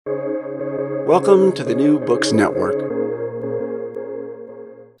Welcome to the New Books Network.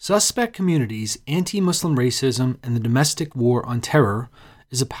 Suspect Communities, Anti-Muslim Racism, and the Domestic War on Terror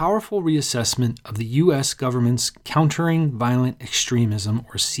is a powerful reassessment of the U.S. government's Countering Violent Extremism,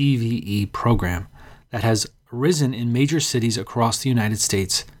 or CVE, program that has arisen in major cities across the United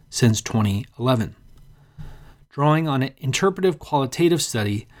States since 2011. Drawing on an interpretive qualitative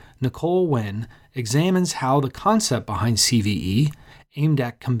study, Nicole Nguyen examines how the concept behind CVE, aimed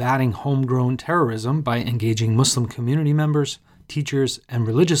at combating homegrown terrorism by engaging Muslim community members, teachers, and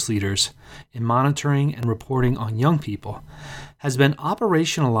religious leaders in monitoring and reporting on young people, has been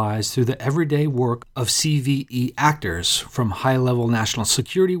operationalized through the everyday work of CVE actors, from high-level national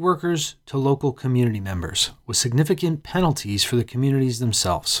security workers to local community members, with significant penalties for the communities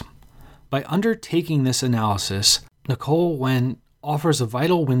themselves. By undertaking this analysis, Nicole Nguyen offers a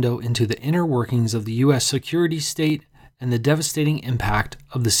vital window into the inner workings of the U.S. security state and the devastating impact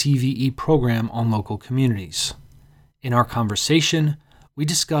of the CVE program on local communities. In our conversation, we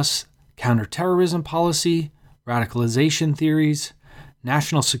discuss counterterrorism policy, radicalization theories,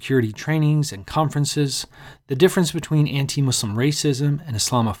 national security trainings and conferences, the difference between anti-Muslim racism and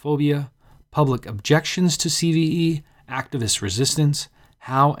Islamophobia, public objections to CVE, activist resistance,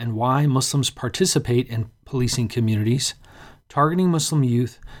 how and why Muslims participate in policing communities, targeting Muslim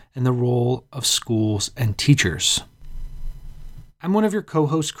youth, and the role of schools and teachers. I'm one of your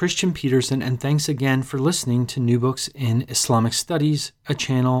co-hosts, Christian Peterson, and thanks again for listening to New Books in Islamic Studies, a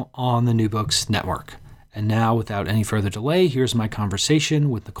channel on the New Books Network. And now, without any further delay, here's my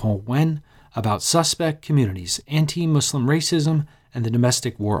conversation with Nicole Nguyen about Suspect Communities, Anti-Muslim Racism, and the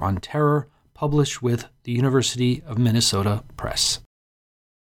Domestic War on Terror, published with the University of Minnesota Press.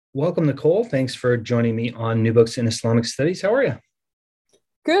 Welcome, Nicole. Thanks for joining me on New Books in Islamic Studies. How are you?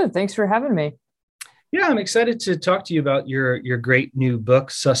 Good. Thanks for having me. Yeah, I'm excited to talk to you about your great new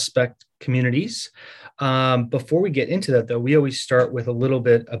book, Suspect Communities. Before we get into that, though, we always start with a little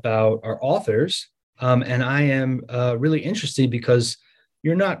bit about our authors. And I am really interested because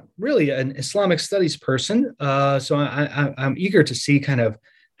you're not really an Islamic studies person. So I'm eager to see kind of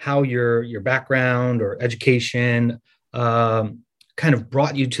how your background or education kind of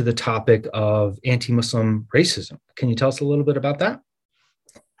brought you to the topic of anti-Muslim racism. Can you tell us a little bit about that?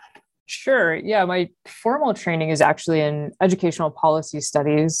 Sure. Yeah, my formal training is actually in educational policy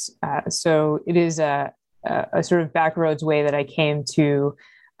studies. So it is a sort of backroads way that I came to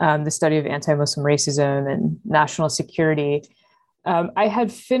the study of anti-Muslim racism and national security. I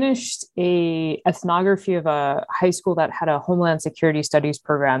had finished a ethnography of a high school that had a Homeland Security Studies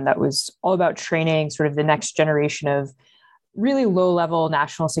program that was all about training sort of the next generation of really low-level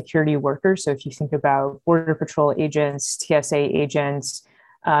national security workers. So if you think about Border Patrol agents, TSA agents,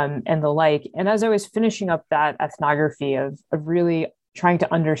 and the like. And as I was finishing up that ethnography of really trying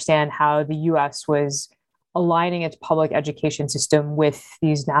to understand how the U.S. was aligning its public education system with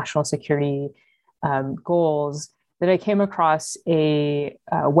these national security goals, that I came across a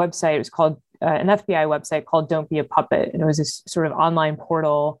website. It was called an FBI website called Don't Be a Puppet. And it was this sort of online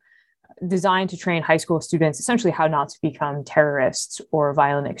portal designed to train high school students essentially how not to become terrorists or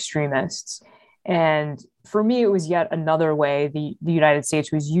violent extremists. And for me, it was yet another way the United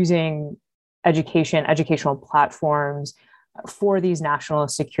States was using educational platforms for these national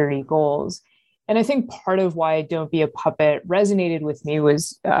security goals. And I think part of why Don't Be a Puppet resonated with me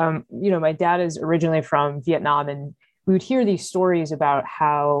was, my dad is originally from Vietnam, and we would hear these stories about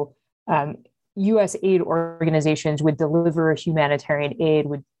how U.S. aid organizations would deliver humanitarian aid,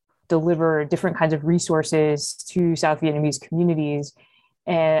 would deliver different kinds of resources to South Vietnamese communities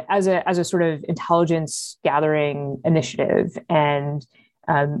as a sort of intelligence gathering initiative. And,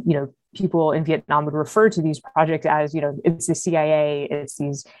 people in Vietnam would refer to these projects as, it's the CIA, it's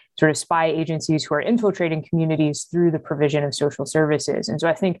these sort of spy agencies who are infiltrating communities through the provision of social services. And so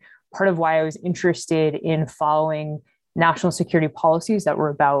I think part of why I was interested in following national security policies that were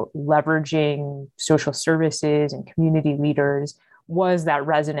about leveraging social services and community leaders was that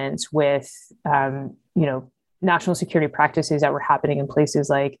resonance with, national security practices that were happening in places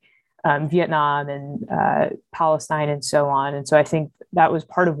like Vietnam and Palestine and so on. And so I think that was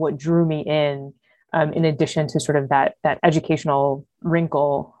part of what drew me in addition to sort of that educational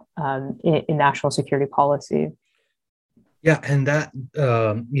wrinkle in national security policy. Yeah, and that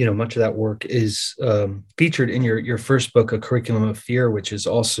much of that work is featured in your first book, A Curriculum of Fear, which is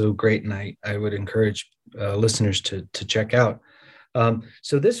also great, and I would encourage listeners to check out.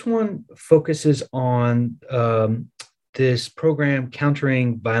 So this one focuses on this program,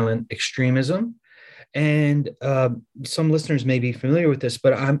 Countering Violent Extremism. And some listeners may be familiar with this,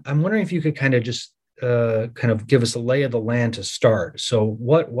 but I'm wondering if you could kind of just kind of give us a lay of the land to start. So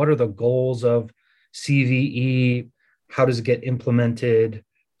what are the goals of CVE? How does it get implemented?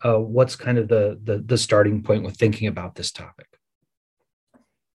 What's kind of the starting point with thinking about this topic?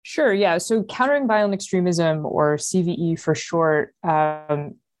 Sure. Yeah. So countering violent extremism, or CVE for short,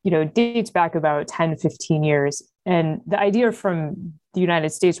 dates back about 10, 15 years. And the idea from the United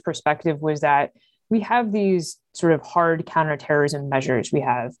States perspective was that we have these sort of hard counterterrorism measures. We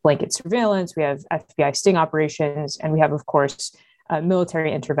have blanket surveillance, we have FBI sting operations, and we have, of course,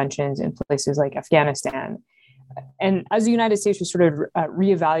 military interventions in places like Afghanistan. And as the United States was sort of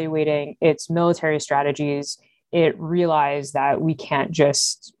reevaluating its military strategies, it realized that we can't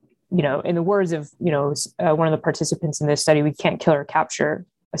just, in the words of, one of the participants in this study, we can't kill or capture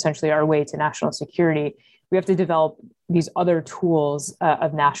essentially our way to national security. We have to develop these other tools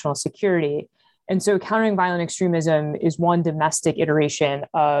of national security. And so countering violent extremism is one domestic iteration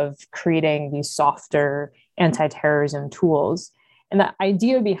of creating these softer anti-terrorism tools. And the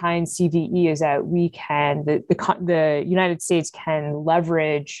idea behind CVE is that the United States can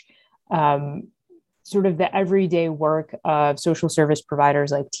leverage sort of the everyday work of social service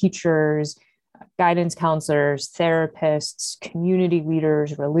providers like teachers, guidance counselors, therapists, community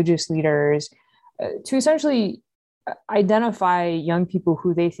leaders, religious leaders, to essentially identify young people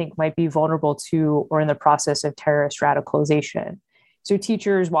who they think might be vulnerable to or in the process of terrorist radicalization. So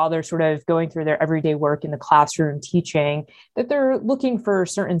teachers, while they're sort of going through their everyday work in the classroom teaching, that they're looking for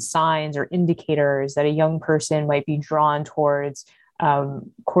certain signs or indicators that a young person might be drawn towards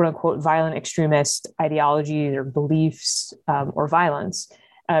quote unquote violent extremist ideologies or beliefs or violence,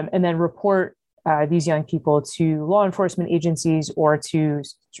 and then report these young people to law enforcement agencies or to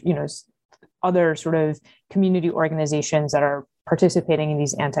other sort of community organizations that are participating in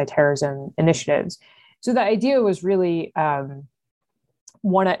these anti-terrorism initiatives. So the idea was really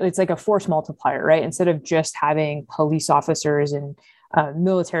it's like a force multiplier, right? Instead of just having police officers and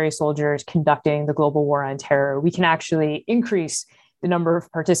military soldiers conducting the global war on terror, we can actually increase the number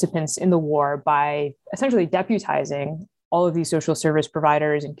of participants in the war by essentially deputizing all of these social service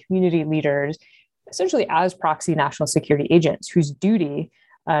providers and community leaders, essentially as proxy national security agents whose duty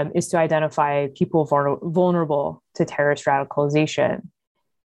is to identify people vulnerable to terrorist radicalization.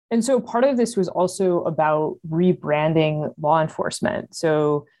 And so part of this was also about rebranding law enforcement.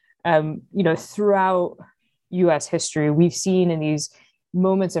 So, throughout US history, we've seen in these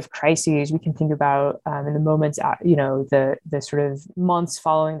moments of crises, we can think about in the moments, the sort of months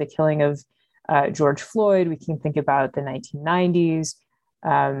following the killing of George Floyd, we can think about the 1990s,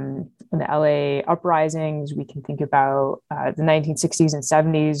 and the LA uprisings, we can think about the 1960s and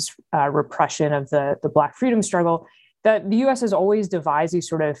 70s repression of the Black freedom struggle, that the US has always devised these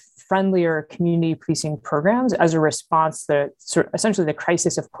sort of friendlier community policing programs as a response to essentially the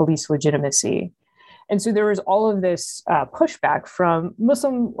crisis of police legitimacy. And so there was all of this pushback from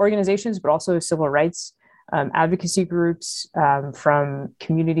Muslim organizations, but also civil rights advocacy groups, from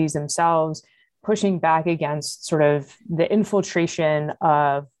communities themselves, pushing back against sort of the infiltration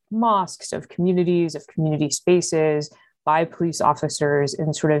of mosques, of community spaces by police officers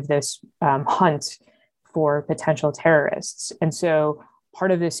in sort of this hunt for potential terrorists. And so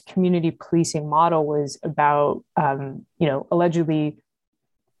part of this community policing model was about, allegedly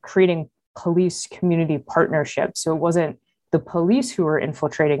creating police community partnerships. So it wasn't the police who were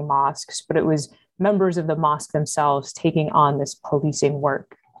infiltrating mosques, but it was members of the mosque themselves taking on this policing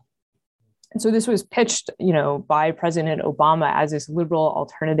work. And so this was pitched, by President Obama as this liberal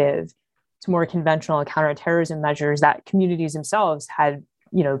alternative to more conventional counterterrorism measures that communities themselves had,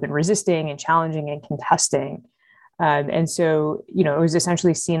 been resisting and challenging and contesting. And so, it was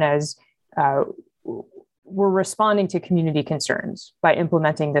essentially seen as we're responding to community concerns by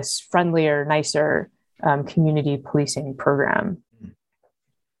implementing this friendlier, nicer community policing program.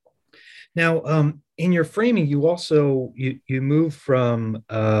 Now, in your framing, you also you move from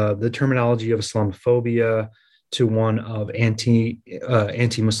the terminology of Islamophobia to one of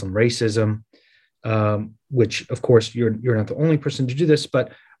anti-Muslim racism, which, of course, you're not the only person to do this.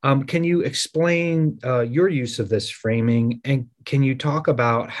 But can you explain your use of this framing, and can you talk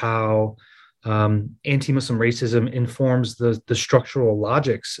about how anti-Muslim racism informs the structural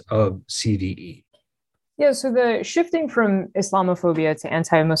logics of CVE? Yeah, so the shifting from Islamophobia to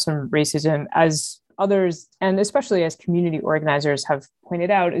anti-Muslim racism, as others, and especially as community organizers have pointed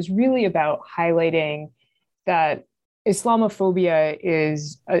out, is really about highlighting that Islamophobia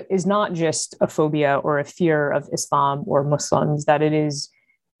is not just a phobia or a fear of Islam or Muslims, that it is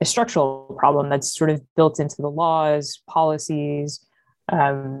a structural problem that's sort of built into the laws, policies,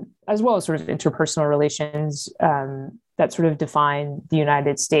 as well as sort of interpersonal relations that sort of define the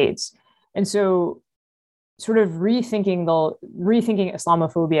United States. And so sort of rethinking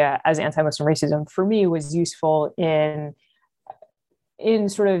Islamophobia as anti-Muslim racism for me was useful in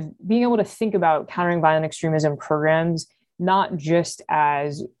sort of being able to think about countering violent extremism programs, not just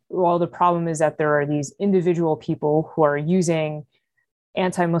as, well, the problem is that there are these individual people who are using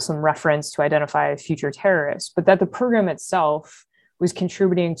anti-Muslim reference to identify future terrorists, but that the program itself was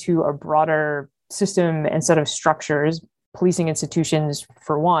contributing to a broader system and set of structures, policing institutions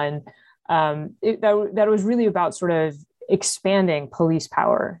for one, that was really about sort of expanding police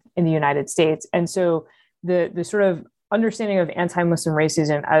power in the United States. And so the sort of understanding of anti-Muslim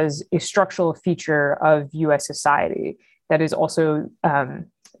racism as a structural feature of U.S. society that is also,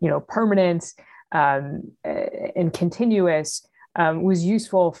 permanent and continuous was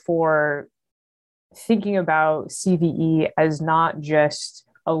useful for thinking about CVE as not just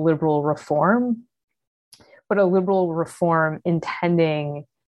a liberal reform, but a liberal reform intending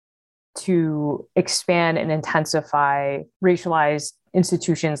to expand and intensify racialized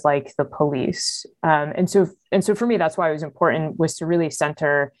institutions like the police. And so for me, that's why it was important, was to really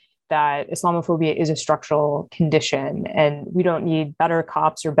center that Islamophobia is a structural condition, and we don't need better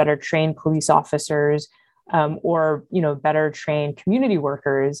cops or better trained police officers or better trained community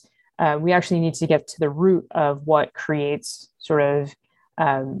workers. We actually need to get to the root of what creates sort of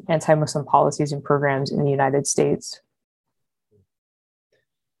anti-Muslim policies and programs in the United States.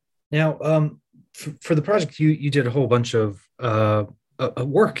 Now, for the project, you did a whole bunch of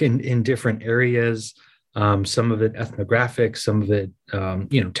work in different areas. Some of it ethnographic, some of it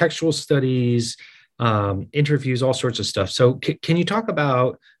textual studies, interviews, all sorts of stuff. So can you talk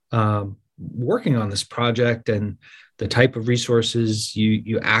about working on this project and the type of resources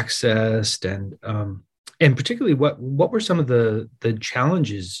you accessed, and particularly what were some of the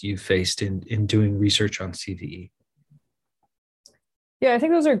challenges you faced in doing research on CVE? Yeah, I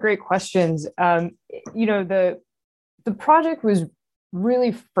think those are great questions. The project was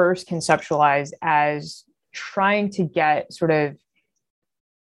really first conceptualized as trying to get sort of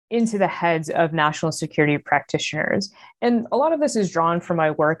into the heads of national security practitioners. And a lot of this is drawn from my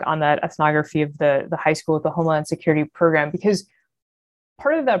work on that ethnography of the high school with the Homeland Security program, because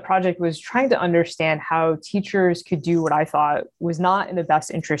part of that project was trying to understand how teachers could do what I thought was not in the best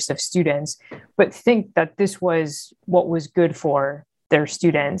interest of students, but think that this was what was good for their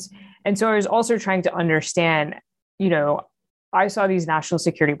students. And so I was also trying to understand, I saw these national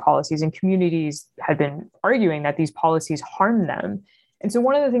security policies and communities had been arguing that these policies harm them. And so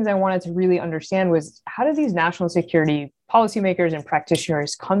one of the things I wanted to really understand was, how do these national security policymakers and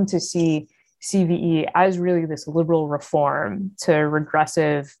practitioners come to see CVE as really this liberal reform to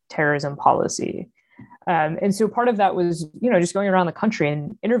regressive terrorism policy? And so part of that was, just going around the country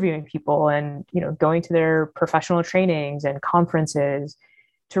and interviewing people and, going to their professional trainings and conferences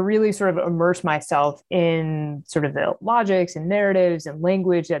to really sort of immerse myself in sort of the logics and narratives and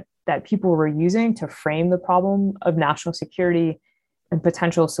language that people were using to frame the problem of national security and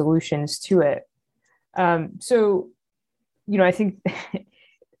potential solutions to it. So, I think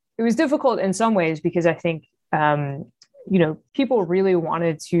it was difficult in some ways because I think, people really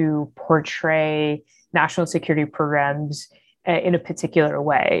wanted to portray national security programs in a particular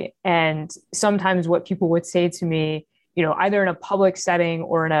way. And sometimes what people would say to me, either in a public setting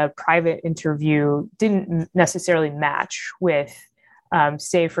or in a private interview, didn't necessarily match with,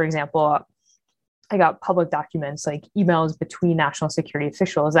 say, for example, I got public documents like emails between national security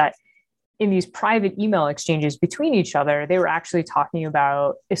officials that in these private email exchanges between each other, they were actually talking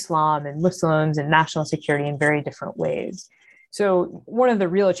about Islam and Muslims and national security in very different ways. So one of the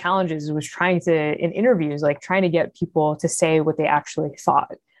real challenges was in interviews, trying to get people to say what they actually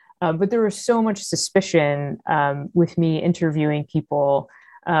thought. But there was so much suspicion with me interviewing people,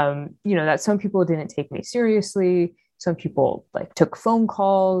 that some people didn't take me seriously. Some people took phone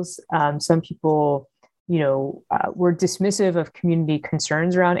calls. Some people, were dismissive of community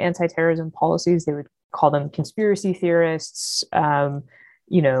concerns around anti-terrorism policies. They would call them conspiracy theorists, or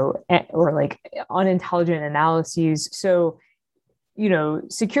unintelligent analyses. So,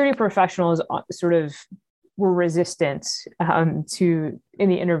 security professionals sort of were resistant in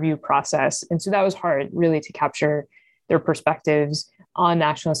the interview process. And so that was hard really to capture their perspectives on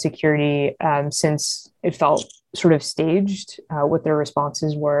national security, since it felt sort of staged, what their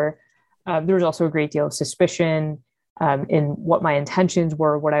responses were. There was also a great deal of suspicion in what my intentions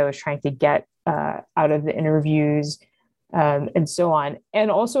were, what I was trying to get out of the interviews, and so on. And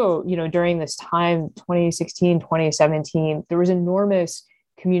also, during this time, 2016, 2017, there was enormous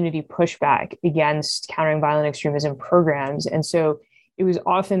community pushback against countering violent extremism programs. And so it was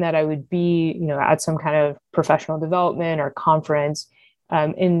often that I would be, at some kind of professional development or conference,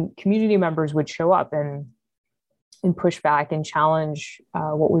 and community members would show up and and push back and challenge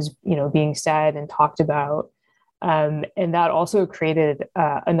what was, being said and talked about. And that also created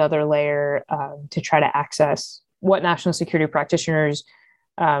another layer to try to access what national security practitioners,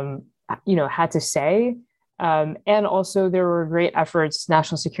 had to say. And also there were great efforts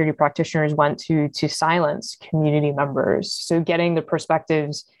national security practitioners went to silence community members. So getting the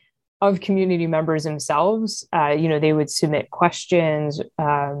perspectives of community members themselves, they would submit questions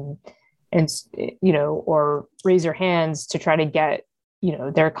or raise their hands to try to get,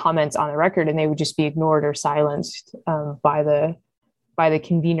 their comments on the record, and they would just be ignored or silenced by the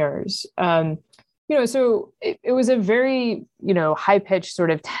conveners. So it was a very, high pitched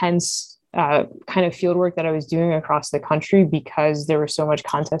sort of tense kind of field work that I was doing across the country because there was so much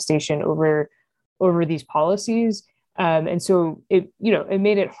contestation over these policies. And so it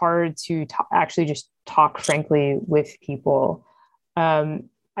made it hard to actually just talk frankly with people. I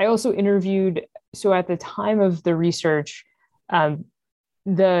also interviewed, so at the time of the research,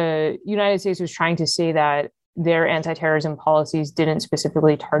 the United States was trying to say that their anti-terrorism policies didn't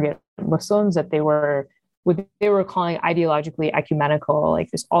specifically target Muslims, that they were what they were calling ideologically ecumenical, like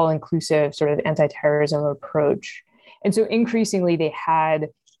this all-inclusive sort of anti-terrorism approach. And so increasingly they had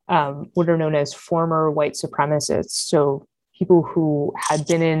what are known as former white supremacists. So people who had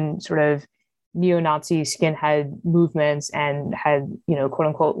been in sort of neo-Nazi skinhead movements and had, quote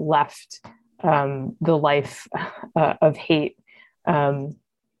unquote, left the life of hate,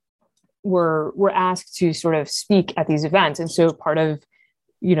 were asked to sort of speak at these events. And so part of,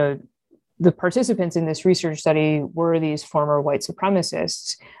 the participants in this research study were these former white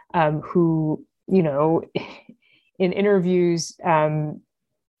supremacists who, in interviews,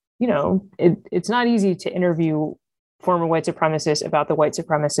 it's not easy to interview former white supremacists about the white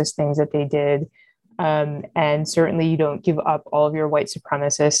supremacist things that they did. And certainly you don't give up all of your white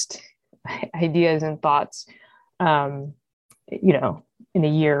supremacist ideas and thoughts, in a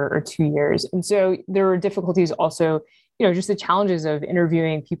year or 2 years. And so there were difficulties also, just the challenges of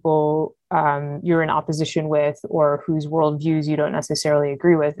interviewing people you're in opposition with or whose worldviews you don't necessarily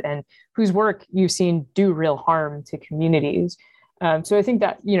agree with and whose work you've seen do real harm to communities. So I think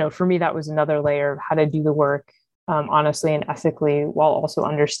that, for me, that was another layer of how to do the work honestly and ethically, while also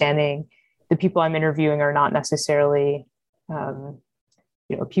understanding the people I'm interviewing are not necessarily,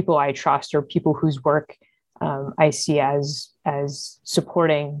 people I trust or people whose work I see as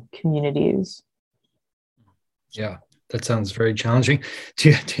supporting communities. Yeah, that sounds very challenging. Do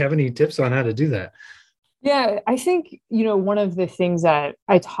you have any tips on how to do that? Yeah, I think, one of the things that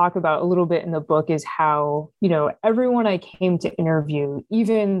I talk about a little bit in the book is how, everyone I came to interview,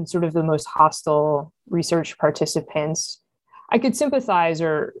 even sort of the most hostile research participants, I could sympathize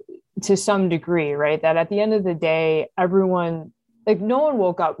or to some degree, right? That at the end of the day, everyone, like no one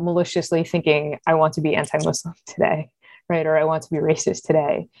woke up maliciously thinking, I want to be anti-Muslim today, right? Or I want to be racist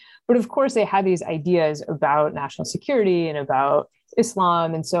today. But of course, they had these ideas about national security and about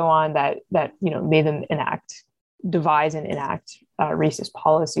Islam and so on that made them devise and enact racist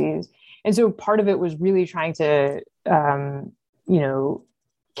policies. And so part of it was really trying to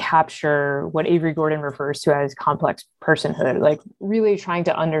capture what Avery Gordon refers to as complex personhood, like really trying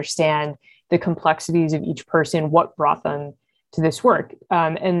to understand the complexities of each person, what brought them to this work.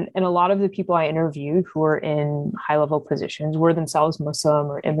 And a lot of the people I interviewed who were in high-level positions were themselves Muslim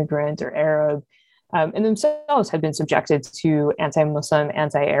or immigrant or Arab, and themselves had been subjected to anti-Muslim,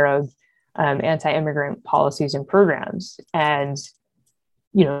 anti-Arab, anti-immigrant policies and programs, and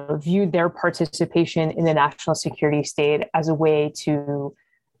viewed their participation in the national security state as a way to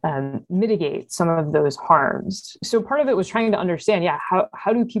mitigate some of those harms. So part of it was trying to understand,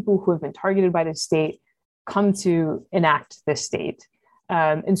 how do people who have been targeted by the state come to enact this state?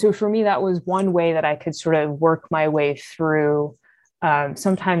 And so for me, that was one way that I could sort of work my way through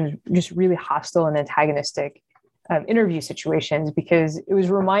sometimes just really hostile and antagonistic interview situations, because it was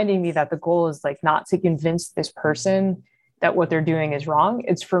reminding me that the goal is like not to convince this person that what they're doing is wrong.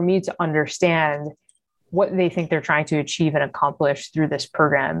 It's for me to understand what they think they're trying to achieve and accomplish through this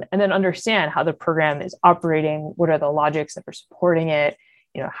program, and then understand how the program is operating, what are the logics that are supporting it,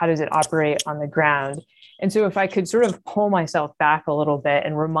 how does it operate on the ground. And so if I could sort of pull myself back a little bit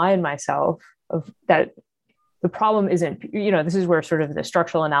and remind myself of that, the problem isn't, this is where sort of the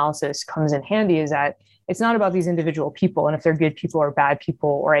structural analysis comes in handy, is that it's not about these individual people and if they're good people or bad people,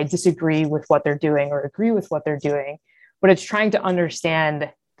 or I disagree with what they're doing or agree with what they're doing, but it's trying to understand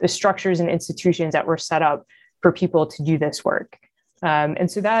the structures and institutions that were set up for people to do this work.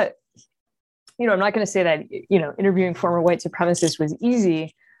 And so that, I'm not going to say that, interviewing former white supremacists was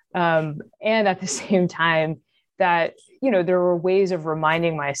easy. And at the same time that, there were ways of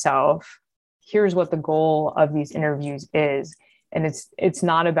reminding myself, here's what the goal of these interviews is. And it's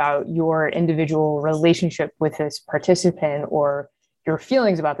not about your individual relationship with this participant or your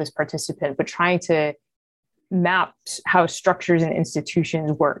feelings about this participant, but trying to map how structures and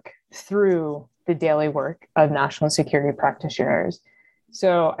institutions work through the daily work of national security practitioners.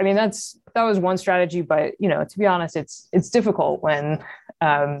 So, I mean, that was one strategy, but, to be honest, it's difficult when,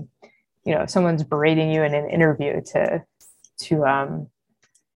 someone's berating you in an interview to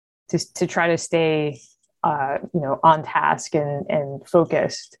try to stay, on task and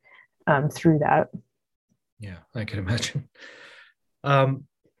focused through that. Yeah, I can imagine.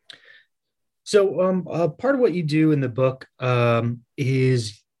 So part of what you do in the book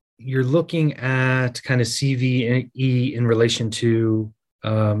is you're looking at kind of CVE in relation to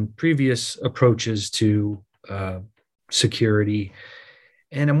previous approaches to security.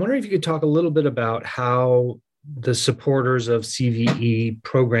 And I'm wondering if you could talk a little bit about how the supporters of CVE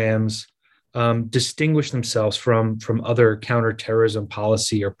programs distinguish themselves from other counterterrorism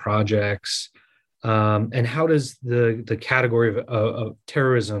policy or projects, and how does the category of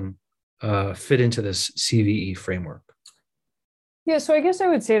terrorism fit into this CVE framework? Yeah, so I guess I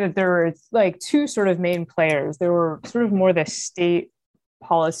would say that there were like two sort of main players. There were sort of more the state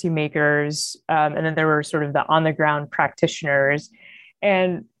policymakers, and then there were sort of the on the ground practitioners.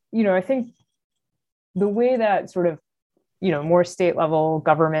 And, I think the way that sort of, more state level,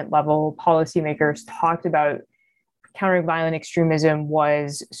 government level policymakers talked about countering violent extremism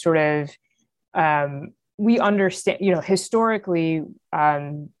was sort of, we understand, historically,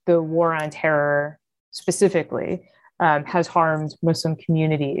 the war on terror specifically has harmed Muslim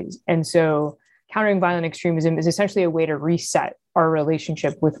communities. And so countering violent extremism is essentially a way to reset our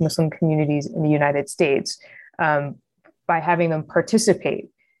relationship with Muslim communities in the United States by having them participate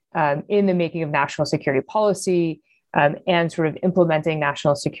in the making of national security policy and sort of implementing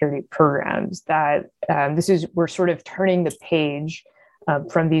national security programs. That we're sort of turning the page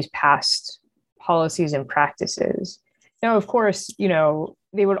from these past policies and practices. Now, of course,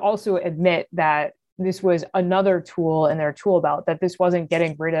 they would also admit that this was another tool in their tool belt, that this wasn't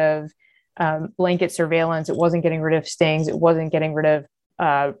getting rid of blanket surveillance. It wasn't getting rid of stings. It wasn't getting rid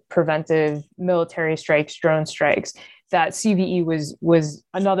of preventive military strikes, drone strikes. That CVE was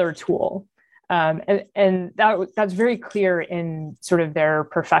another tool. And that's very clear in sort of their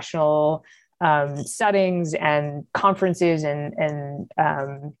professional settings and conferences and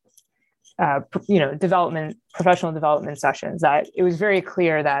professional development sessions, that it was very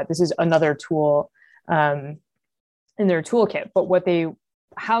clear that this is another tool in their toolkit. But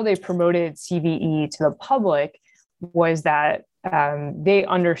how they promoted CVE to the public was that they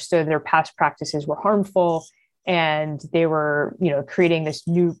understood their past practices were harmful, and they were, creating this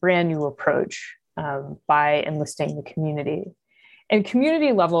brand new approach by enlisting the community. And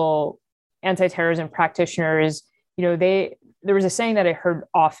community level anti-terrorism practitioners, there was a saying that I heard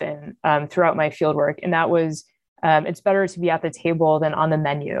often throughout my fieldwork, and that was, it's better to be at the table than on the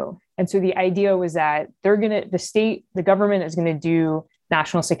menu. And so the idea was that the government is going to do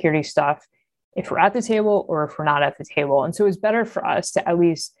national security stuff if we're at the table or if we're not at the table. And so it's better for us to at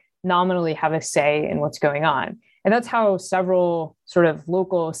least nominally have a say in what's going on. And that's how several sort of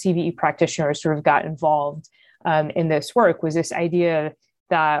local CVE practitioners sort of got involved in this work, was this idea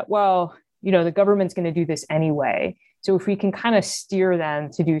that, well, the government's going to do this anyway. So if we can kind of steer them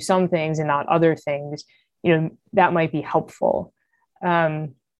to do some things and not other things, that might be helpful.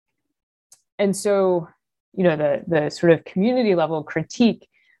 And so, the sort of community level critique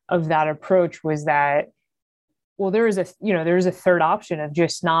of that approach was that, well, there is a third option of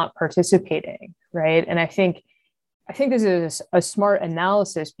just not participating, right? And I think this is a smart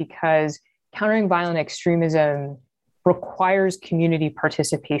analysis, because countering violent extremism requires community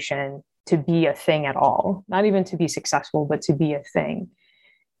participation to be a thing at all, not even to be successful, but to be a thing.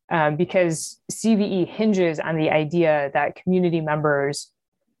 Because CVE hinges on the idea that community members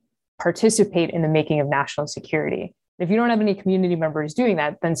participate in the making of national security. If you don't have any community members doing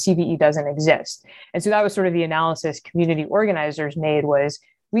that, then CVE doesn't exist. And so that was sort of the analysis community organizers made, was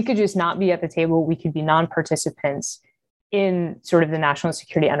we could just not be at the table. We could be non-participants in sort of the national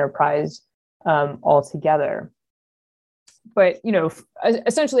security enterprise altogether. But,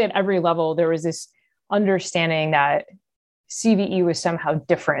 essentially at every level, there was this understanding that CVE was somehow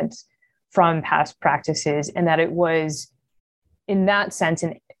different from past practices, and that it was, in that sense,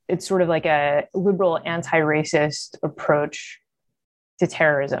 it's sort of like a liberal anti-racist approach to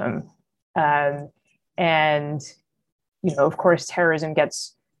terrorism. And, of course, terrorism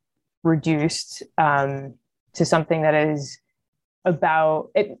gets reduced to something that is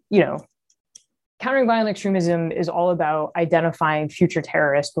about it, countering violent extremism is all about identifying future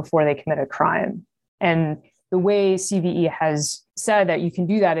terrorists before they commit a crime. And the way CVE has said that you can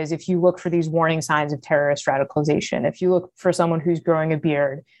do that is if you look for these warning signs of terrorist radicalization, if you look for someone who's growing a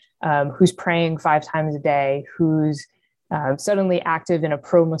beard, who's praying 5 times a day, who's suddenly active in a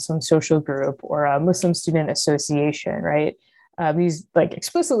pro-Muslim social group or a Muslim student association, right? These like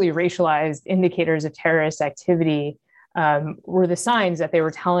explicitly racialized indicators of terrorist activity were the signs that they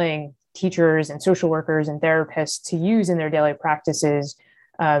were telling teachers and social workers and therapists to use in their daily practices,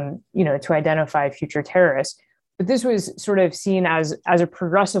 to identify future terrorists. But this was sort of seen as a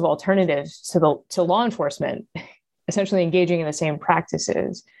progressive alternative to law enforcement, essentially engaging in the same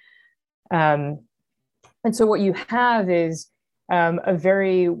practices. And so what you have is a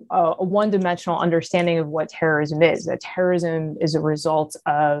very one-dimensional understanding of what terrorism is. That terrorism is a result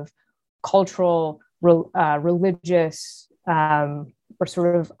of cultural, religious, or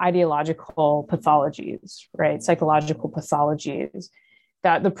sort of ideological pathologies, right? Psychological pathologies.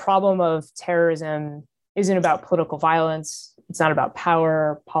 That the problem of terrorism isn't about political violence. It's not about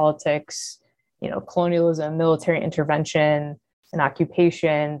power, politics, colonialism, military intervention, and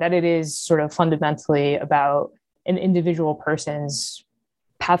occupation. That it is sort of fundamentally about an individual person's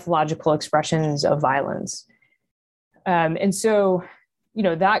pathological expressions of violence. And so,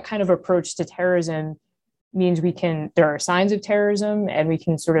 that kind of approach to terrorism means there are signs of terrorism, and we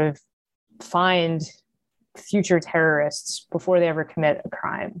can sort of find future terrorists before they ever commit a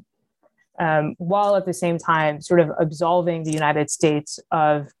crime, while at the same time sort of absolving the United States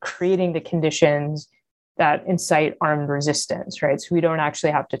of creating the conditions that incite armed resistance, right? So we don't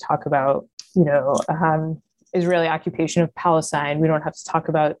actually have to talk about, Israeli occupation of Palestine. We don't have to talk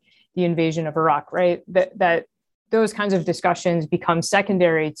about the invasion of Iraq, right? That those kinds of discussions become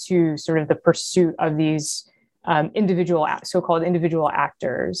secondary to sort of the pursuit of these so-called individual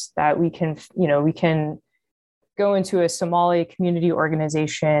actors that we can go into a Somali community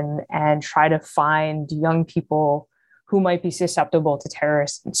organization and try to find young people who might be susceptible to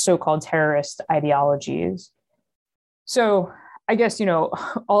so-called terrorist ideologies. So I guess,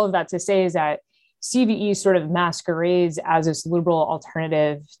 all of that to say is that CVE sort of masquerades as this liberal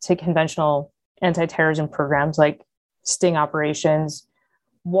alternative to conventional anti-terrorism programs like sting operations,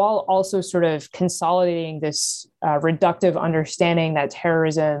 while also sort of consolidating this reductive understanding that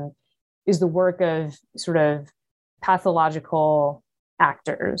terrorism is the work of sort of pathological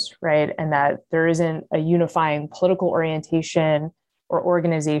actors, right? And that there isn't a unifying political orientation or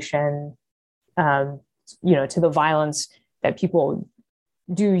organization, to the violence that people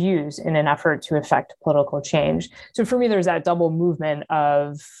do use in an effort to affect political change. So for me, there's that double movement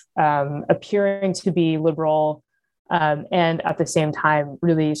of appearing to be liberal and at the same time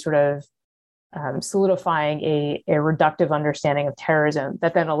really sort of solidifying a reductive understanding of terrorism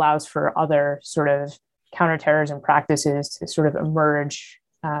that then allows for other sort of counterterrorism practices to sort of emerge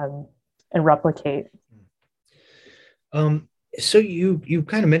and replicate. So you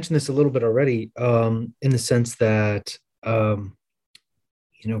kind of mentioned this a little bit already, in the sense that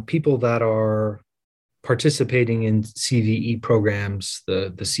people that are participating in CVE programs,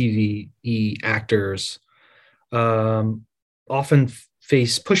 the CVE actors, often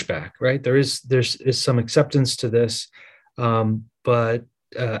face pushback, right? There's some acceptance to this, but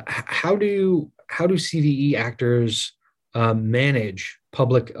how do CVE actors manage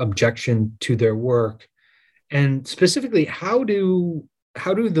public objection to their work, and specifically, how do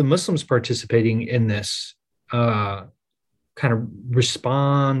the Muslims participating in this kind of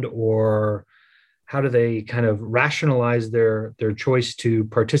respond, or how do they kind of rationalize their choice to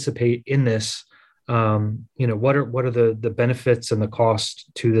participate in this? What are the benefits and the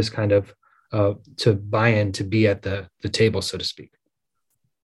cost to this kind of to buy in, to be at the table, so to speak?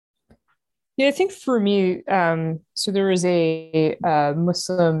 Yeah, I think for me, so there was a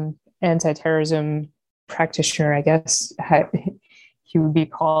Muslim anti-terrorism practitioner, I guess he would be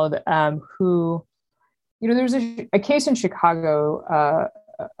called, who, there's a case in Chicago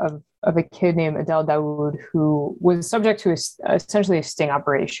of a kid named Adel Dawood who was subject to essentially a sting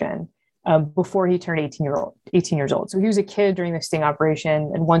operation before he turned 18 years old. So he was a kid during the sting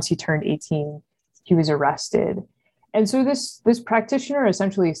operation, and once he turned 18, he was arrested. And so this practitioner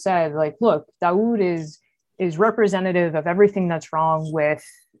essentially said, like, look, Dawood is representative of everything that's wrong with,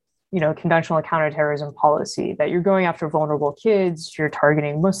 conventional counterterrorism policy, that you're going after vulnerable kids, you're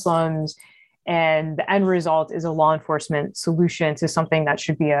targeting Muslims, and the end result is a law enforcement solution to something that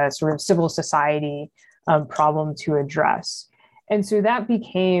should be a sort of civil society problem to address. And so that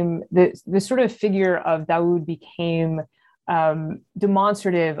became the sort of figure of Dawood became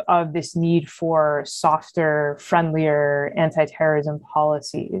demonstrative of this need for softer, friendlier anti-terrorism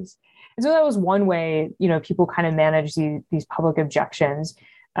policies. And so that was one way, people kind of manage these public objections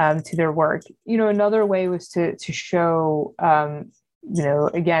to their work. Another way was to show,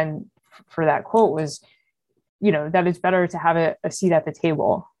 again, for that quote was, that it's better to have a seat at the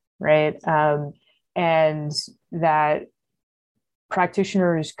table, right? And that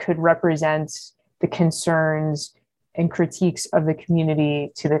practitioners could represent the concerns and critiques of the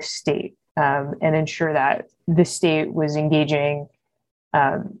community to the state, and ensure that the state was engaging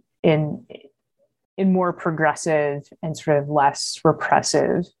in more progressive and sort of less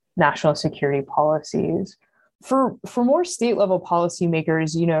repressive national security policies. For more state level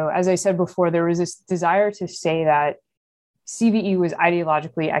policymakers, as I said before, there was this desire to say that CVE was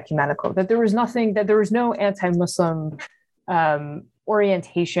ideologically ecumenical, that there was no anti-Muslim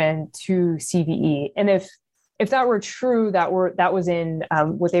orientation to CVE. And if that were true, that was in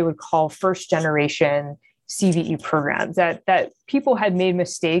what they would call first generation CVE programs, that people had made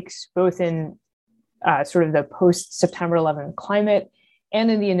mistakes both in sort of the post September 11 climate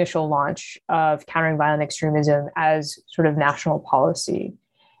and in the initial launch of countering violent extremism as sort of national policy.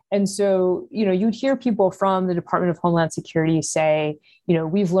 And so, you'd hear people from the Department of Homeland Security say,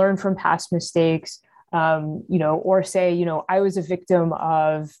 we've learned from past mistakes, or say, I was a victim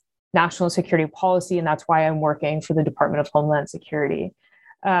of national security policy, and that's why I'm working for the Department of Homeland Security.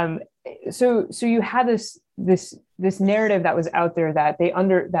 So you had this narrative that was out there that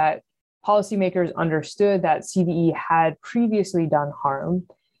that policymakers understood that CVE had previously done harm,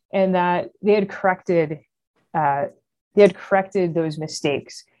 and that they had corrected those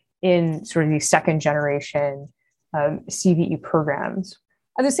mistakes in sort of these second generation CVE programs.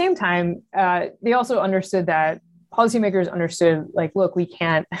 At the same time, they also understood that policymakers understood, like, look,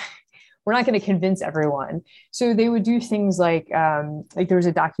 we're not going to convince everyone. So they would do things like there was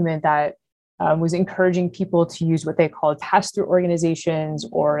a document that was encouraging people to use what they called pass-through organizations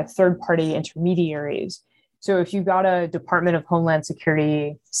or third-party intermediaries. So if you got a Department of Homeland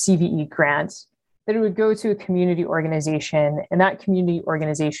Security CVE grant, that it would go to a community organization, and that community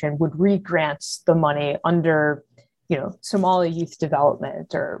organization would re-grant the money under, Somali youth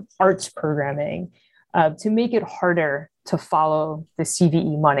development or arts programming, to make it harder to follow the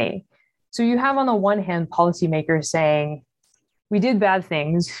CVE money. So you have, on the one hand, policymakers saying, we did bad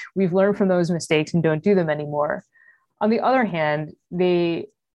things, we've learned from those mistakes and don't do them anymore. On the other hand, they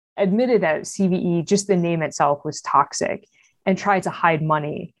admitted that CVE, just the name itself, was toxic and tried to hide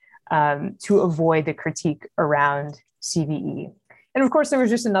money to avoid the critique around CVE. And of course, there was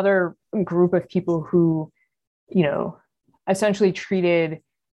just another group of people who, essentially treated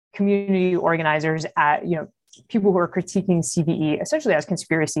community organizers people who are critiquing CVE essentially as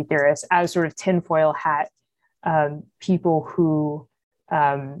conspiracy theorists, as sort of tinfoil hat people who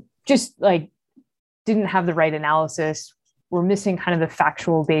just didn't have the right analysis, were missing kind of the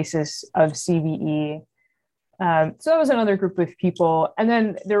factual basis of CVE. So that was another group of people. And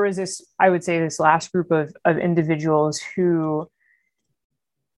then there was this last group of individuals who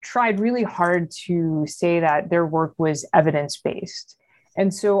tried really hard to say that their work was evidence-based.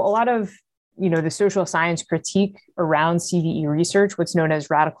 And so a lot of the social science critique around CVE research, what's known as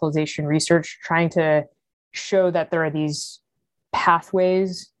radicalization research, trying to show that there are these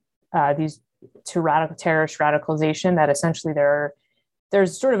pathways to terrorist radicalization, that essentially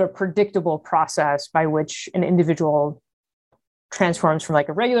there's sort of a predictable process by which an individual transforms from a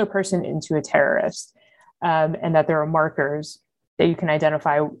regular person into a terrorist, and that there are markers that you can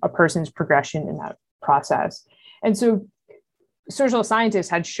identify a person's progression in that process. And so social scientists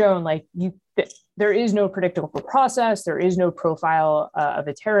had shown there is no predictable process, there is no profile of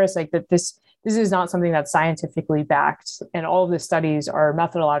a terrorist, that this is not something that's scientifically backed, and all of the studies are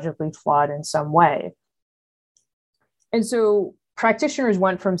methodologically flawed in some way. And so practitioners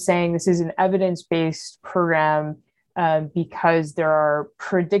went from saying this is an evidence-based program because there are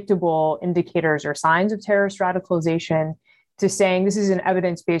predictable indicators or signs of terrorist radicalization, to saying this is an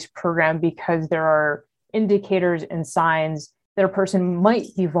evidence-based program because there are indicators and signs that a person might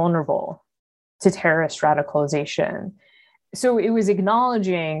be vulnerable to terrorist radicalization. So it was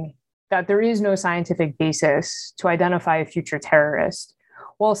acknowledging that there is no scientific basis to identify a future terrorist,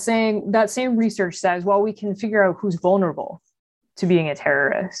 while saying that same research says, well, we can figure out who's vulnerable to being a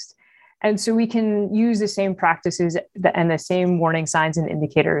terrorist. And so we can use the same practices and the same warning signs and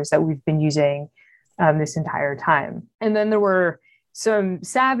indicators that we've been using this entire time. And then there were some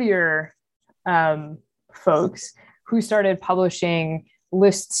savvier folks who started publishing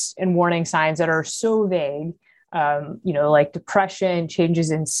lists and warning signs that are so vague, like depression,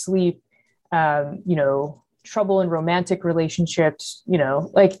 changes in sleep, trouble in romantic relationships,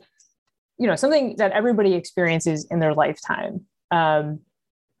 something that everybody experiences in their lifetime.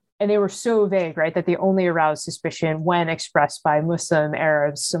 and they were so vague, right, that they only aroused suspicion when expressed by Muslim,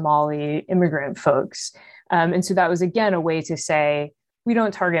 Arab, Somali immigrant folks. And so that was, again, a way to say, we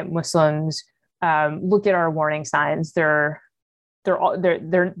don't target Muslims. Look at our warning signs. They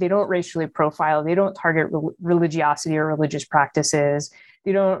don't racially profile. They don't target religiosity or religious practices.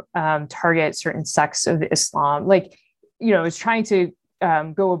 They don't target certain sects of Islam. Like, it's trying to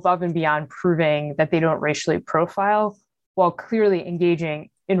go above and beyond proving that they don't racially profile, while clearly engaging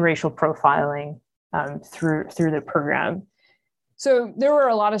in racial profiling through the program. So there were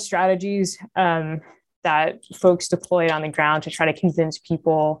a lot of strategies that folks deployed on the ground to try to convince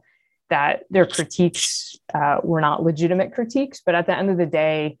people that their critiques were not legitimate critiques. But at the end of the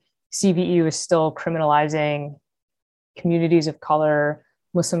day, CVE was still criminalizing communities of color,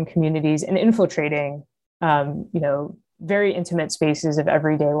 Muslim communities, and infiltrating, very intimate spaces of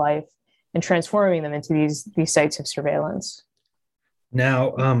everyday life and transforming them into these sites of surveillance.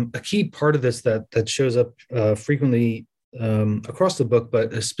 Now, a key part of this that shows up frequently across the book,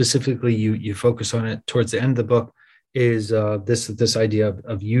 but specifically you focus on it towards the end of the book, is this idea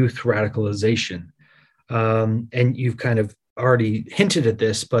of youth radicalization. And you've kind of already hinted at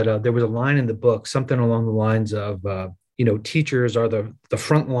this, but there was a line in the book, something along the lines of, teachers are the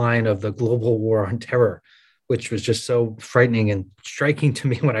front line of the global war on terror, which was just so frightening and striking to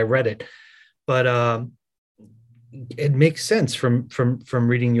me when I read it. But it makes sense from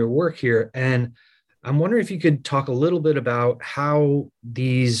reading your work here. And I'm wondering if you could talk a little bit about how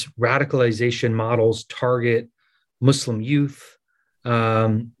these radicalization models target Muslim youth.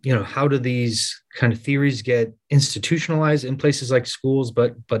 How do these kind of theories get institutionalized in places like schools,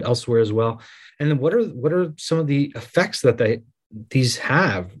 but elsewhere as well? And then what are some of the effects that these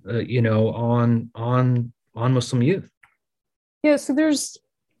have, on Muslim youth? Yeah, so there's,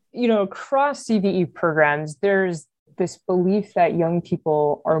 across CVE programs, there's this belief that young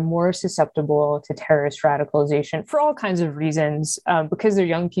people are more susceptible to terrorist radicalization for all kinds of reasons, because they're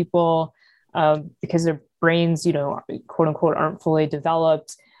young people, because their brains, quote unquote, aren't fully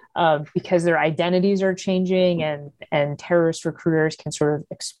developed, because their identities are changing, and terrorist recruiters can sort of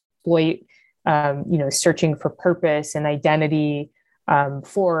exploit, searching for purpose and identity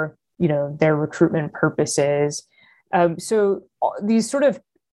for, their recruitment purposes. So these sort of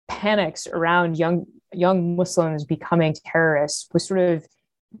panics around young Muslims becoming terrorists was sort of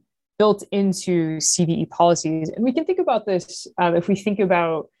built into CVE policies. And we can think about this if we think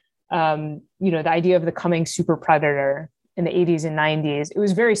about, the idea of the coming super predator in the 80s and 90s. It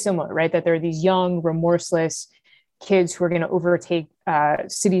was very similar, right? That there are these young, remorseless kids who are going to overtake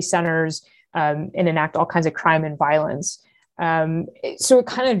city centers and enact all kinds of crime and violence. So it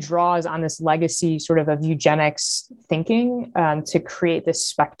kind of draws on this legacy sort of eugenics thinking to create this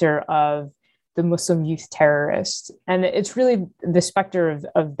specter of the Muslim youth terrorist. And it's really the specter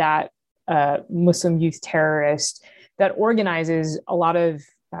of that Muslim youth terrorist that organizes a lot of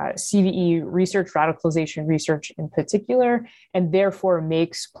CVE research, radicalization research in particular, and therefore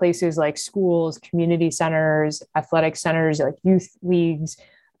makes places like schools, community centers, athletic centers, like youth leagues,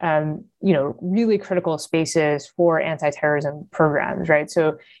 really critical spaces for anti-terrorism programs, right?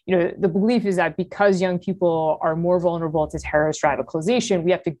 So, the belief is that because young people are more vulnerable to terrorist radicalization,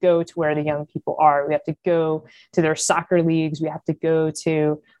 we have to go to where the young people are. We have to go to their soccer leagues. We have to go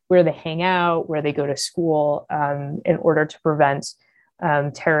to where they hang out, where they go to school, in order to prevent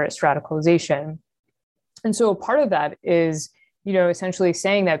terrorist radicalization. And so a part of that is, essentially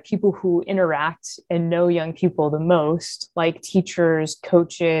saying that people who interact and know young people the most, like teachers,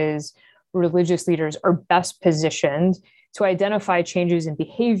 coaches, religious leaders, are best positioned to identify changes in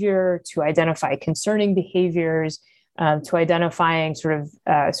behavior, to identify concerning behaviors, to identifying sort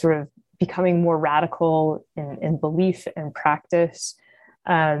of becoming more radical in belief and practice.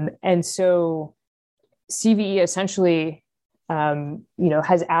 And so CVE essentially,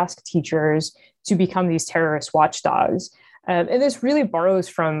 has asked teachers to become these terrorist watchdogs. And this really borrows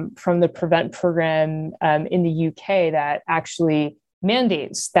from the PREVENT program in the UK that actually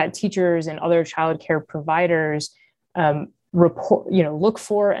mandates that teachers and other childcare providers look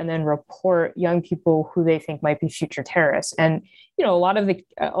for and then report young people who they think might be future terrorists. And a lot of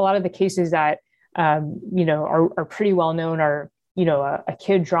the cases that are pretty well known are a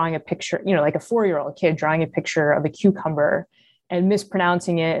kid drawing a picture, like a 4-year-old kid drawing a picture of a cucumber and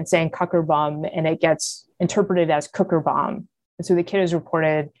mispronouncing it and saying cucker bomb, and it gets interpreted as cooker bomb. And so the kid is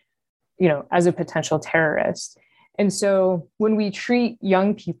reported, as a potential terrorist. And so when we treat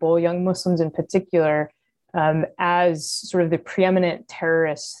young people, young Muslims in particular, as sort of the preeminent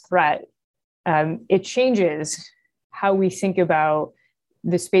terrorist threat, it changes how we think about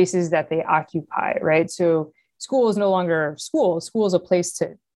the spaces that they occupy, right? So school is no longer school. School is a place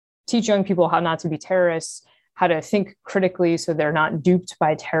to teach young people how not to be terrorists, how to think critically so they're not duped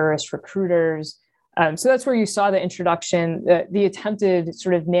by terrorist recruiters. So that's where you saw the introduction, the attempted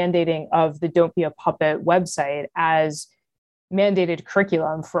sort of mandating of the Don't Be a Puppet website as mandated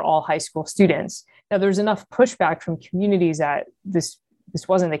curriculum for all high school students. Now, there's enough pushback from communities that this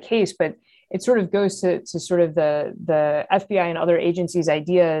wasn't the case, but it sort of goes to sort of the FBI and other agencies'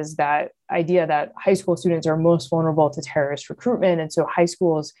 idea that high school students are most vulnerable to terrorist recruitment. And so high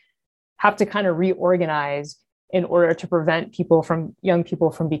schools have to kind of reorganize in order to prevent young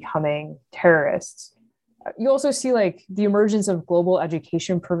people from becoming terrorists. You also see like the emergence of global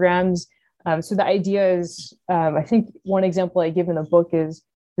education programs. So the idea is, I think one example I give in the book is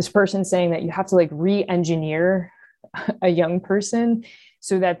this person saying that you have to like re-engineer a young person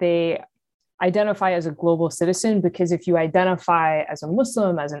so that they identify as a global citizen, because if you identify as a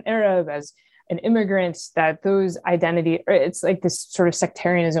Muslim, as an Arab, as an immigrant, that those it's like this sort of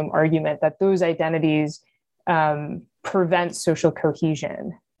sectarianism argument that those identities prevent social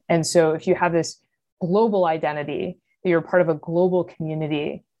cohesion. And so if you have this global identity, that you're part of a global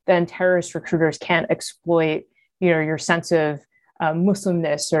community, then terrorist recruiters can't exploit, your sense of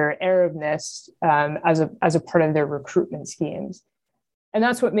Muslimness or Arabness as a part of their recruitment schemes. And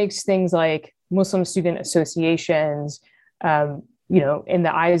that's what makes things like Muslim student associations, in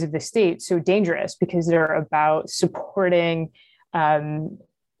the eyes of the state so dangerous, because they're about supporting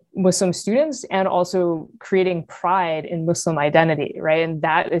Muslim students and also creating pride in Muslim identity, right? And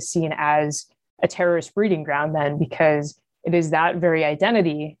that is seen as a terrorist breeding ground then, because it is that very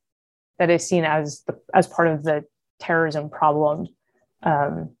identity that is seen as part of the terrorism problem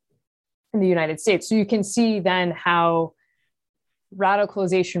in the United States. So you can see then how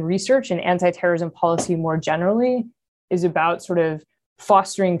radicalization research and anti-terrorism policy more generally is about sort of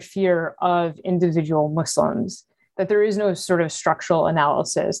fostering fear of individual Muslims, that there is no sort of structural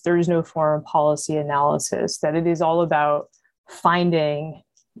analysis, there is no foreign policy analysis, that it is all about finding,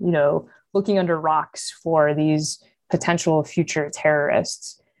 looking under rocks for these potential future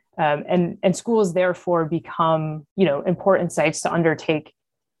terrorists. And schools therefore become, important sites to undertake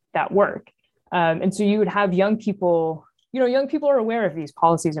that work. And so you would have young people are aware of these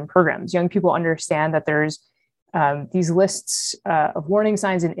policies and programs. Young people understand that there's these lists of warning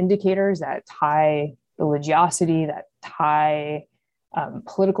signs and indicators that tie religiosity, that tie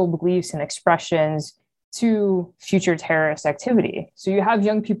political beliefs and expressions to future terrorist activity. So you have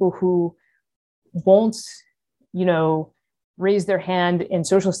young people who won't, raise their hand in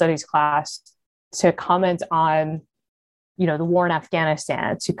social studies class to comment on, the war in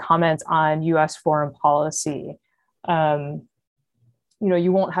Afghanistan, to comment on US foreign policy. You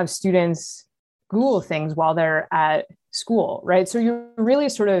won't have students Google things while they're at school, right? So you're really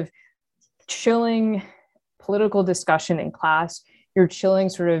sort of chilling political discussion in class. You're chilling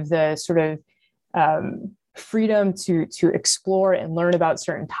sort of the freedom to explore and learn about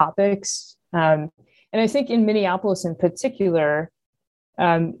certain topics. And I think in Minneapolis in particular,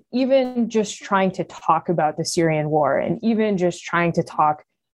 even just trying to talk about the Syrian war and even just trying to talk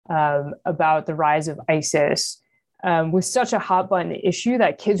about the rise of ISIS was such a hot button issue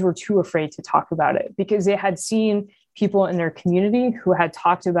that kids were too afraid to talk about it, because they had seen people in their community who had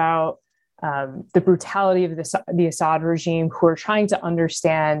talked about the brutality of the Assad regime, who are trying to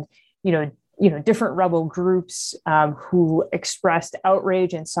understand, different rebel groups who expressed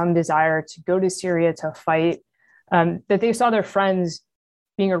outrage and some desire to go to Syria to fight, that they saw their friends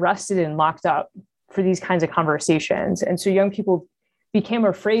being arrested and locked up for these kinds of conversations. And so young people became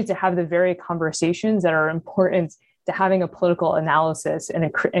afraid to have the very conversations that are important to having a political analysis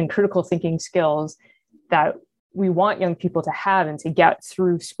and critical thinking skills that we want young people to have and to get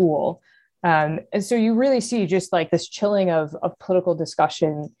through school. And so you really see just like this chilling of political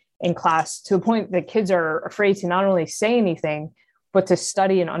discussion in class, to the point that kids are afraid to not only say anything, but to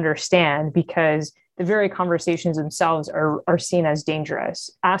study and understand, because the very conversations themselves are seen as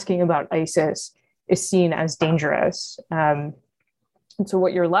dangerous. Asking about ISIS is seen as dangerous. And so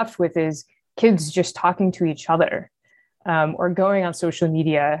what you're left with is kids just talking to each other, or going on social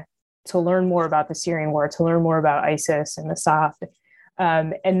media to learn more about the Syrian war, to learn more about ISIS and Assad,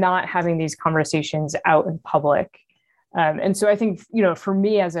 and not having these conversations out in public. And so I think, for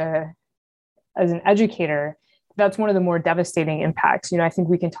me as an educator, that's one of the more devastating impacts. I think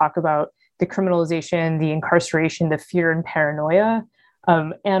we can talk about the criminalization, the incarceration, the fear and paranoia,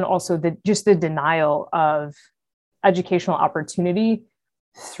 and also the denial of educational opportunity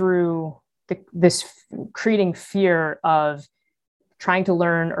through this creating fear of trying to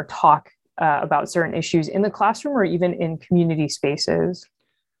learn or talk about certain issues in the classroom or even in community spaces.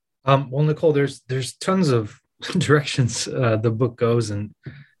 Well, Nicole, there's tons of directions the book goes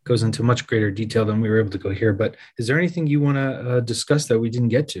goes into much greater detail than we were able to go here. But is there anything you want to discuss that we didn't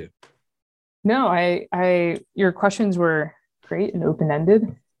get to? No, your questions were great and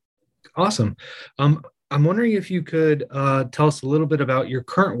open-ended. Awesome. I'm wondering if you could tell us a little bit about your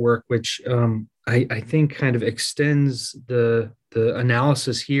current work, which I think kind of extends the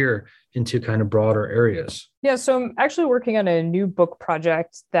analysis here into kind of broader areas. Yeah, so I'm actually working on a new book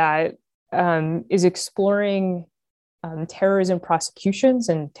project that is exploring terrorism prosecutions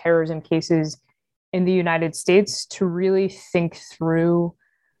and terrorism cases in the United States to really think through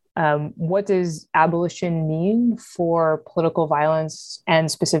what does abolition mean for political violence and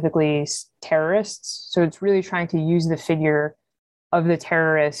specifically terrorists. So it's really trying to use the figure of the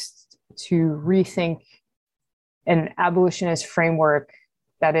terrorist to rethink an abolitionist framework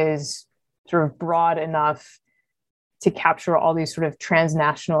that is sort of broad enough to capture all these sort of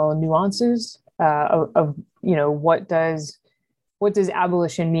transnational nuances of what does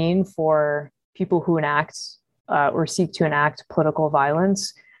abolition mean for people who enact or seek to enact political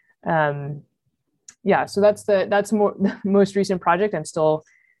violence. So that's the most recent project. I'm still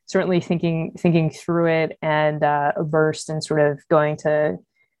certainly thinking through it and versed in sort of going to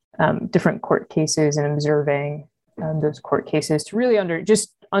different court cases and observing those court cases to really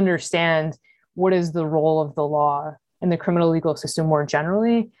understand what is the role of the law in the criminal legal system more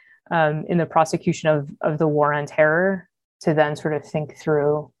generally in the prosecution of the war on terror, to then sort of think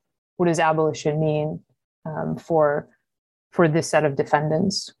through what does abolition mean for this set of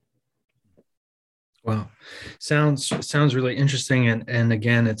defendants. Wow. Sounds really interesting. And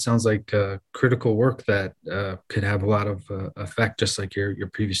again, it sounds like critical work that could have a lot of effect, just like your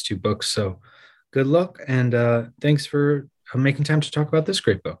previous two books. So good luck. And thanks for making time to talk about this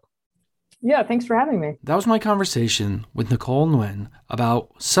great book. Yeah, thanks for having me. That was my conversation with Nicole Nguyen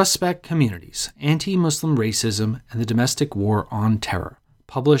about Suspect Communities, Anti-Muslim Racism and the Domestic War on Terror,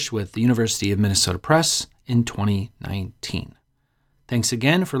 published with the University of Minnesota Press in 2019. Thanks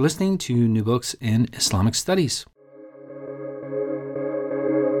again for listening to New Books in Islamic Studies.